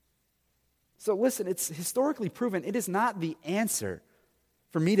 So listen, it's historically proven it is not the answer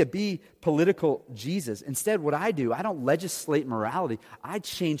for me to be political Jesus. Instead, what I do, I don't legislate morality. I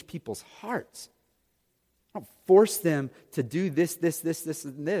change people's hearts. I don't force them to do this,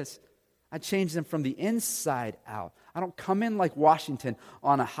 and this. I change them from the inside out. I don't come in like Washington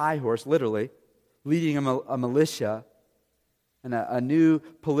on a high horse, literally, leading a militia and a new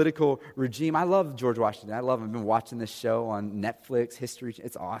political regime. I love George Washington. I love him. I've been watching this show on Netflix, History.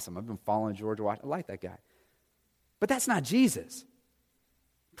 It's awesome. I've been following George Washington. I like that guy. But that's not Jesus.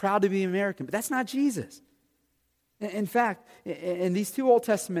 Proud to be American, but that's not Jesus. In fact, in these two Old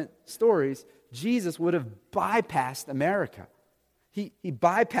Testament stories, Jesus would have bypassed America. He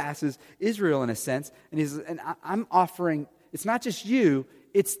bypasses Israel in a sense, and I'm offering, it's not just you,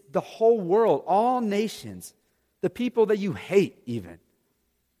 it's the whole world, all nations, the people that you hate even.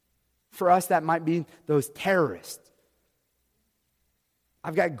 For us, that might be those terrorists.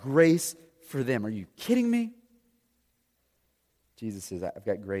 I've got grace for them. Are you kidding me? Jesus says, I've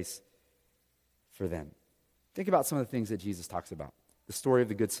got grace for them. Think about some of the things that Jesus talks about. The story of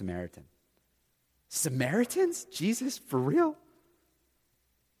the Good Samaritan. Samaritans? Jesus, for real?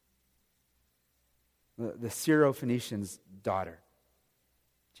 The Syrophoenician's daughter.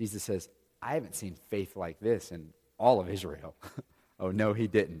 Jesus says, I haven't seen faith like this in all of Israel. Oh, no, he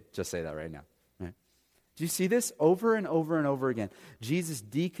didn't. Just say that right now. Right? Do you see this over and over and over again? Jesus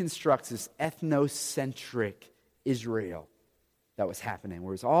deconstructs this ethnocentric Israel that was happening,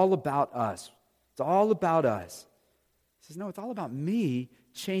 where it's all about us. It's all about us. He says, no, it's all about me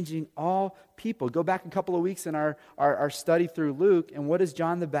changing all people. Go back a couple of weeks in our study through Luke, and what does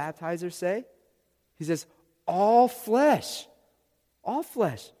John the Baptizer say? He says, all flesh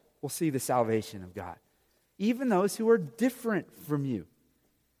will see the salvation of God, even those who are different from you.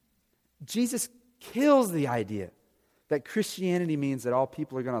 Jesus kills the idea that Christianity means that all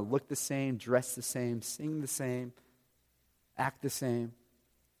people are going to look the same, dress the same, sing the same, act the same.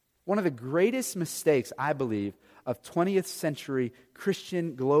 One of the greatest mistakes, I believe, of 20th century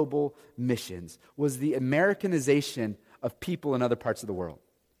Christian global missions was the Americanization of people in other parts of the world.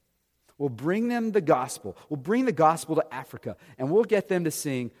 We'll bring them the gospel. We'll bring the gospel to Africa, and we'll get them to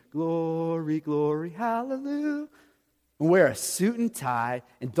sing, glory, glory, hallelujah, and wear a suit and tie,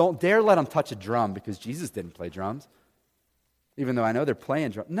 and don't dare let them touch a drum, because Jesus didn't play drums, even though I know they're playing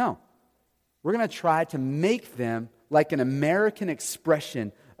drums. No. We're going to try to make them like an American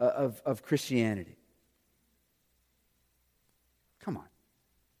expression of Christianity. Come on.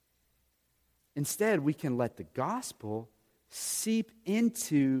 Instead, we can let the gospel seep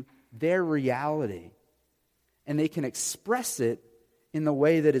into their reality, and they can express it in the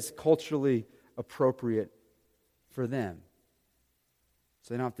way that is culturally appropriate for them.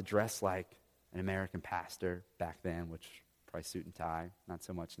 So they don't have to dress like an American pastor back then, which probably suit and tie, not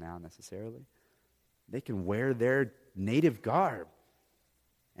so much now necessarily. They can wear their native garb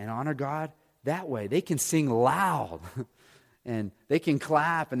and honor God that way. They can sing loud, and they can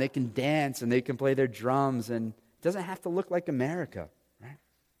clap, and they can dance, and they can play their drums, and it doesn't have to look like America, right?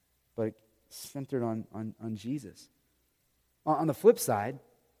 But centered on Jesus. On the flip side,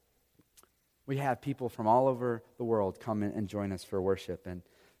 we have people from all over the world come in and join us for worship. And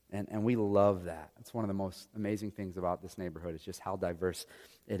And we love that. It's one of the most amazing things about this neighborhood is just how diverse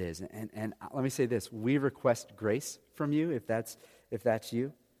it is. And let me say this. We request grace from you if that's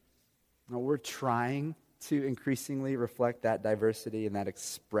you. Now, we're trying to increasingly reflect that diversity and that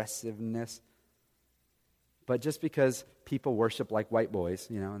expressiveness. But just because people worship like white boys,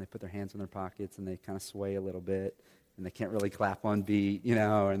 and they put their hands in their pockets and they kind of sway a little bit and they can't really clap on beat,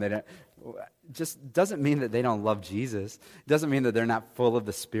 and they don't, just doesn't mean that they don't love Jesus. It doesn't mean that they're not full of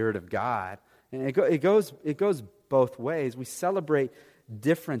the Spirit of God. And it goes both ways. We celebrate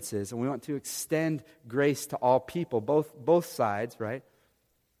differences and we want to extend grace to all people, both sides, right?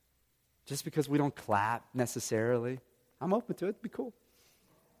 Just because we don't clap necessarily, I'm open to it. It'd be cool.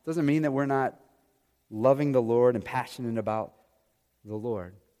 Doesn't mean that we're not loving the Lord and passionate about the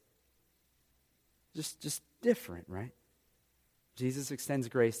Lord. Just different, right? Jesus extends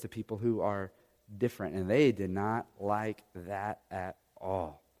grace to people who are different, and they did not like that at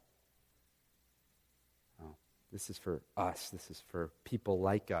all. Oh, this is for us. This is for people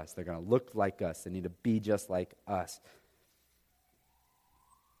like us. They're going to look like us. They need to be just like us.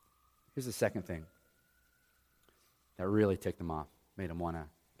 Here's the second thing that really ticked them off, made them want to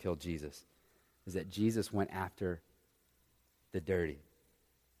kill Jesus, is that Jesus went after the dirty.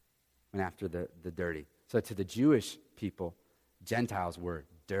 Went after the dirty. So to the Jewish people, Gentiles were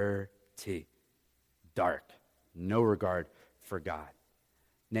dirty, dark, no regard for God.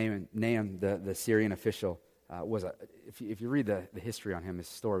 Nahum, the Syrian official, if you read the history on him, his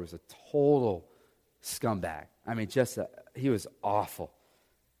story was a total scumbag. I mean, he was awful.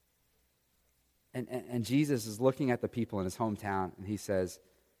 And Jesus is looking at the people in his hometown, and he says,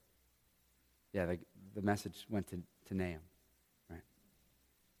 the message went to Nahum, right?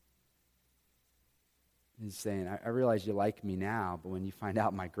 He's saying, I realize you like me now, but when you find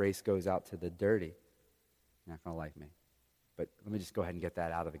out my grace goes out to the dirty, you're not going to like me. But let me just go ahead and get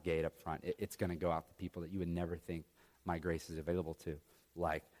that out of the gate up front. It's going to go out to people that you would never think my grace is available to,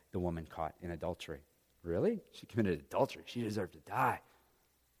 like the woman caught in adultery. Really? She committed adultery. She deserved to die.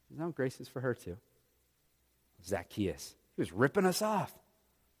 No, grace is for her too. Zacchaeus, he was ripping us off.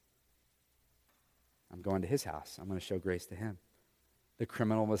 I'm going to his house. I'm going to show grace to him. The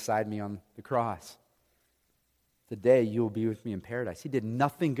criminal beside me on the cross. Today you will be with me in paradise. He did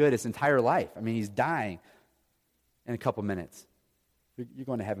nothing good his entire life. I mean, he's dying in a couple minutes. You're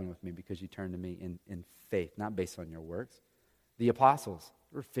going to heaven with me because you turned to me in faith, not based on your works. The apostles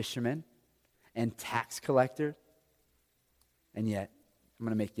were fishermen and tax collectors. And yet, I'm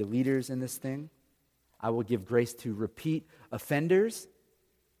going to make you leaders in this thing. I will give grace to repeat offenders.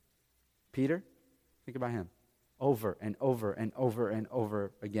 Peter, think about him. Over and over and over and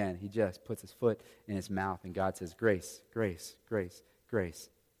over again, he just puts his foot in his mouth, and God says, grace, grace, grace, grace.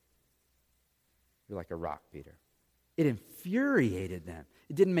 You're like a rock, Peter. It infuriated them.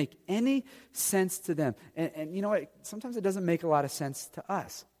 It didn't make any sense to them. And you know what? Sometimes it doesn't make a lot of sense to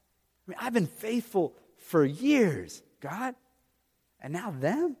us. I mean, I've been faithful for years, God. And now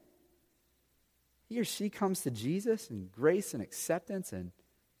them? He or she comes to Jesus and grace and acceptance, and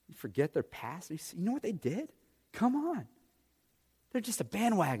you forget their past. You know what they did? Come on. They're just a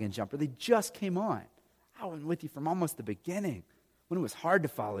bandwagon jumper. They just came on. I was with you from almost the beginning, when it was hard to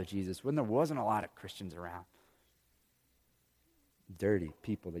follow Jesus, when there wasn't a lot of Christians around. Dirty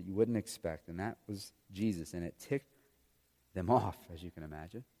people that you wouldn't expect, and that was Jesus, and it ticked them off, as you can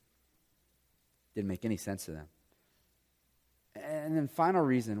imagine. Didn't make any sense to them. And then final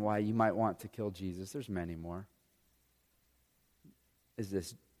reason why you might want to kill Jesus, there's many more, is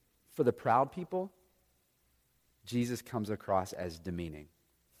this. For the proud people, Jesus comes across as demeaning,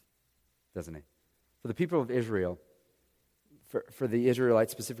 doesn't he? For the people of Israel, for the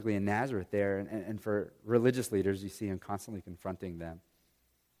Israelites specifically in Nazareth there, and for religious leaders, you see him constantly confronting them.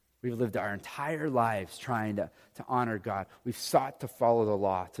 We've lived our entire lives trying to honor God. We've sought to follow the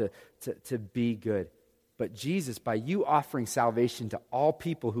law, to be good. But Jesus, by you offering salvation to all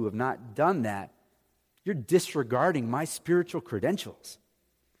people who have not done that, you're disregarding my spiritual credentials.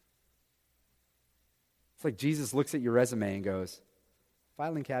 It's like Jesus looks at your resume and goes,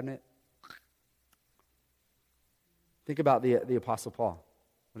 filing cabinet. Think about the Apostle Paul.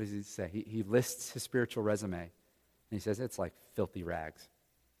 What does he say? He lists his spiritual resume, and he says it's like filthy rags.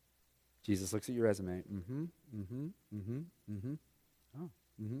 Jesus looks at your resume.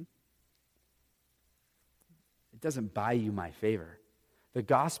 It doesn't buy you my favor. The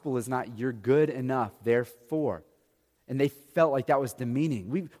gospel is not you're good enough, therefore. And they felt like that was demeaning.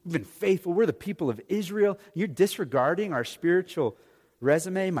 We've been faithful. We're the people of Israel. You're disregarding our spiritual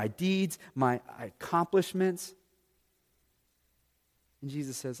resume, my deeds, my accomplishments. And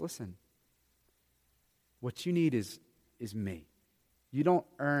Jesus says, listen, what you need is me. You don't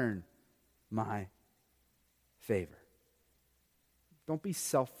earn my favor. Don't be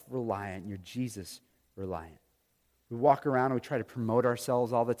self-reliant. You're Jesus-reliant. We walk around and we try to promote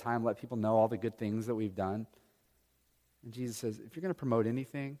ourselves all the time, let people know all the good things that we've done. And Jesus says, if you're going to promote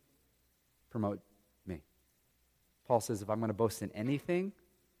anything, promote me. Paul says, if I'm going to boast in anything,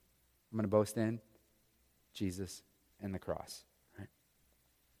 I'm going to boast in Jesus and the cross. Right?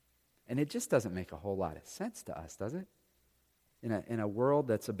 And it just doesn't make a whole lot of sense to us, does it? In a world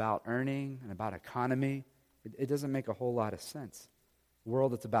that's about earning and about economy, it doesn't make a whole lot of sense. A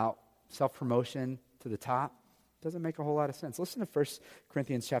world that's about self-promotion to the top doesn't make a whole lot of sense. Listen to 1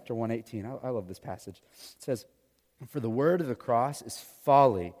 Corinthians chapter 1:18. I love this passage. It says, for the word of the cross is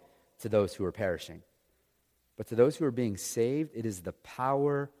folly to those who are perishing. But to those who are being saved, it is the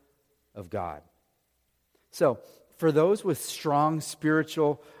power of God. So, for those with strong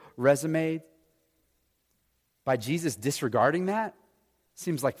spiritual resume, by Jesus disregarding that,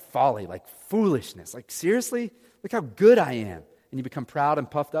 seems like folly, like foolishness. Like, seriously? Look how good I am. And you become proud and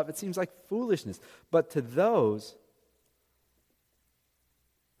puffed up. It seems like foolishness. But to those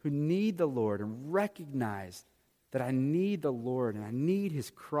who need the Lord and recognize that I need the Lord and I need His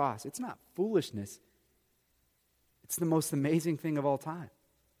cross, it's not foolishness. It's the most amazing thing of all time.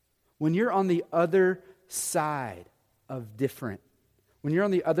 When you're on the other side of different, when you're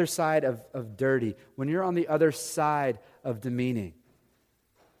on the other side of dirty, when you're on the other side of demeaning,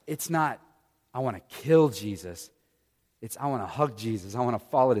 it's not, I want to kill Jesus. It's, I want to hug Jesus. I want to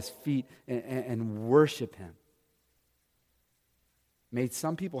fall at His feet and worship Him. It made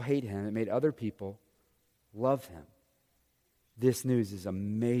some people hate Him. It made other people love Him. This news is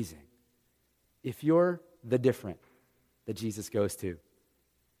amazing. If you're the different that Jesus goes to,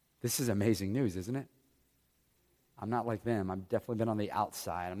 this is amazing news, isn't it? I'm not like them. I've definitely been on the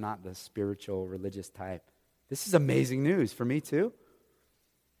outside. I'm not the spiritual, religious type. This is amazing news for me too.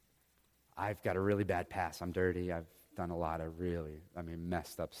 I've got a really bad past. I'm dirty. I've done a lot of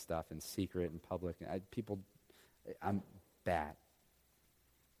messed up stuff in secret and public. I'm bad.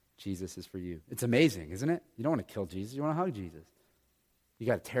 Jesus is for you. It's amazing, isn't it? You don't want to kill Jesus. You want to hug Jesus. You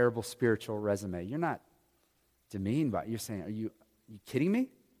got a terrible spiritual resume. You're not demeaned by it. You're saying, are you kidding me?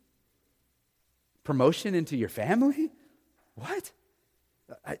 Promotion into your family? What?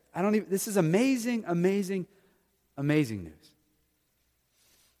 I don't even, this is amazing, amazing, amazing news.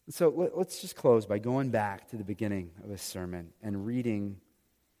 So let's just close by going back to the beginning of this sermon and reading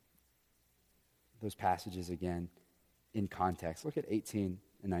those passages again in context. Look at 18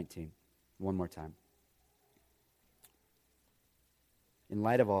 and 19 one more time. In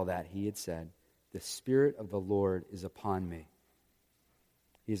light of all that, he had said, the Spirit of the Lord is upon me.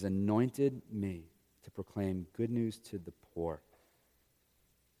 He has anointed me to proclaim good news to the poor.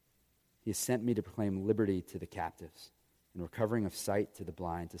 He has sent me to proclaim liberty to the captives and recovering of sight to the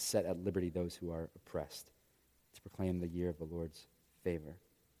blind, to set at liberty those who are oppressed, to proclaim the year of the Lord's favor.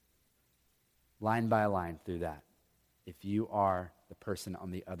 Line by line through that, if you are the person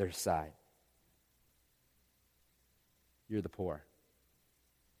on the other side, you're the poor.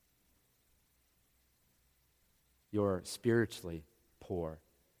 You're spiritually poor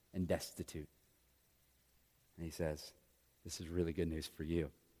and destitute. And he says, this is really good news for you.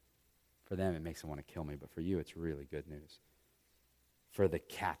 For them, it makes them want to kill me, but for you, it's really good news. For the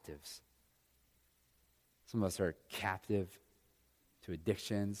captives. Some of us are captive to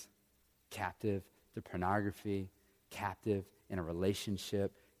addictions, captive to pornography, captive in a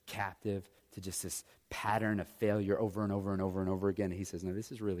relationship, captive to just this pattern of failure over and over and over and over again. And he says, no,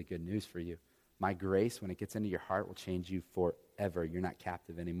 this is really good news for you. My grace, when it gets into your heart, will change you forever. You're not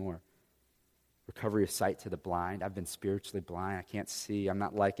captive anymore. Recovery of sight to the blind. I've been spiritually blind. I can't see. I'm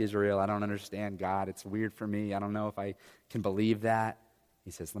not like Israel. I don't understand God. It's weird for me. I don't know if I can believe that.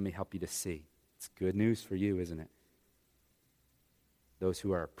 He says, let me help you to see. It's good news for you, isn't it? Those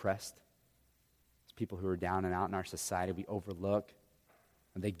who are oppressed, those people who are down and out in our society, we overlook,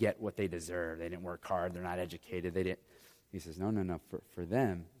 and they get what they deserve. They didn't work hard. They're not educated. They didn't. He says, no. For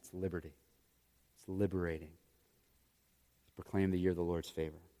them, it's liberty. It's liberating. It's proclaim the year of the Lord's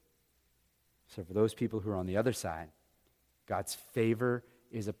favor. So for those people who are on the other side, God's favor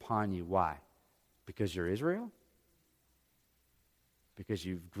is upon you. Why? Because you're Israel? Because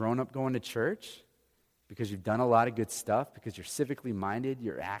you've grown up going to church? Because you've done a lot of good stuff? Because you're civically minded?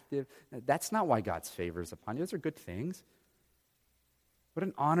 You're active? That's not why God's favor is upon you. Those are good things. What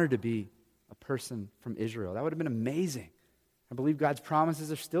an honor to be a person from Israel. That would have been amazing. I believe God's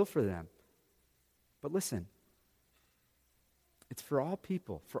promises are still for them. But listen, it's for all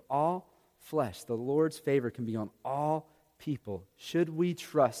people, for all flesh. The Lord's favor can be on all people. Should we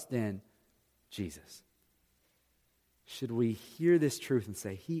trust in Jesus? should we hear this truth and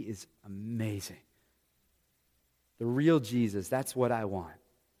say, he is amazing. The real Jesus, that's what I want.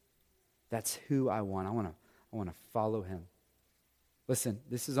 That's who I want. I want to follow him. Listen,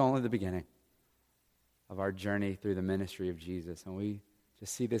 this is only the beginning of our journey through the ministry of Jesus. And we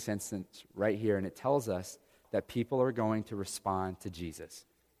just see this instance right here, and it tells us that people are going to respond to Jesus.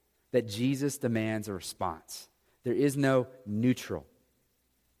 That Jesus demands a response. There is no neutral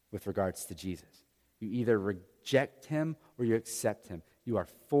with regards to Jesus. You either reject him or you accept him. You are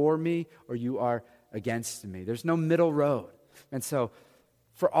for me or you are against me. There's no middle road. And so,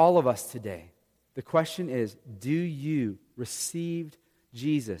 for all of us today, the question is, do you receive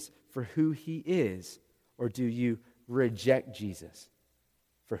Jesus for who he is, or do you reject Jesus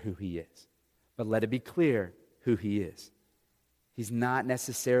for who he is? But let it be clear who he is. He's not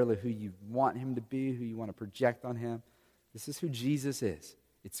necessarily who you want him to be, who you want to project on him. This is who Jesus is.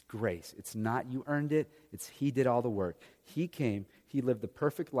 It's grace. It's not you earned it. It's he did all the work. He came. He lived the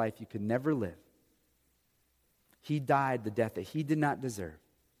perfect life you could never live. He died the death that he did not deserve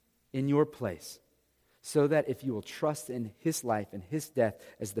in your place, so that if you will trust in his life and his death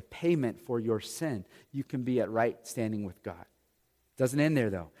as the payment for your sin, you can be at right standing with God. Doesn't end there,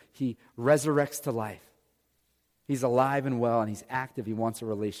 though. He resurrects to life. He's alive and well, and he's active. He wants a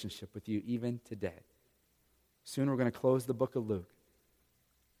relationship with you even today. Soon we're going to close the book of Luke.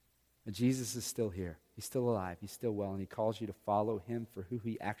 But Jesus is still here. He's still alive. He's still well, and he calls you to follow him for who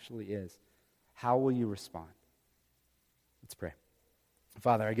he actually is. How will you respond? Let's pray.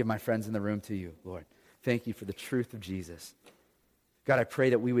 Father, I give my friends in the room to you, Lord. Thank you for the truth of Jesus. God, I pray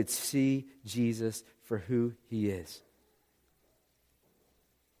that we would see Jesus for who he is.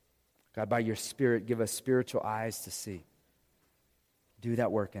 God, by your Spirit, give us spiritual eyes to see. Do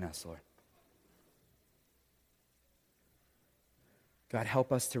that work in us, Lord. God,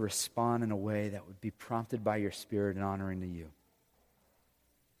 help us to respond in a way that would be prompted by your Spirit and honoring to you.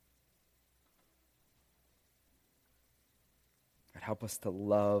 God, help us to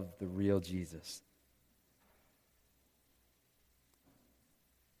love the real Jesus.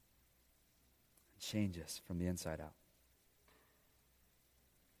 Change us from the inside out.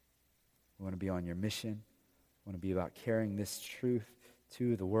 We want to be on your mission. We want to be about carrying this truth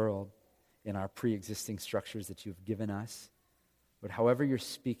to the world in our pre-existing structures that you've given us. But however you're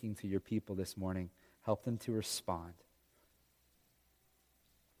speaking to your people this morning, help them to respond.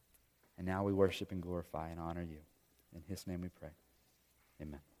 And now we worship and glorify and honor you. In his name we pray.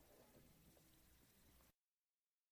 Amen.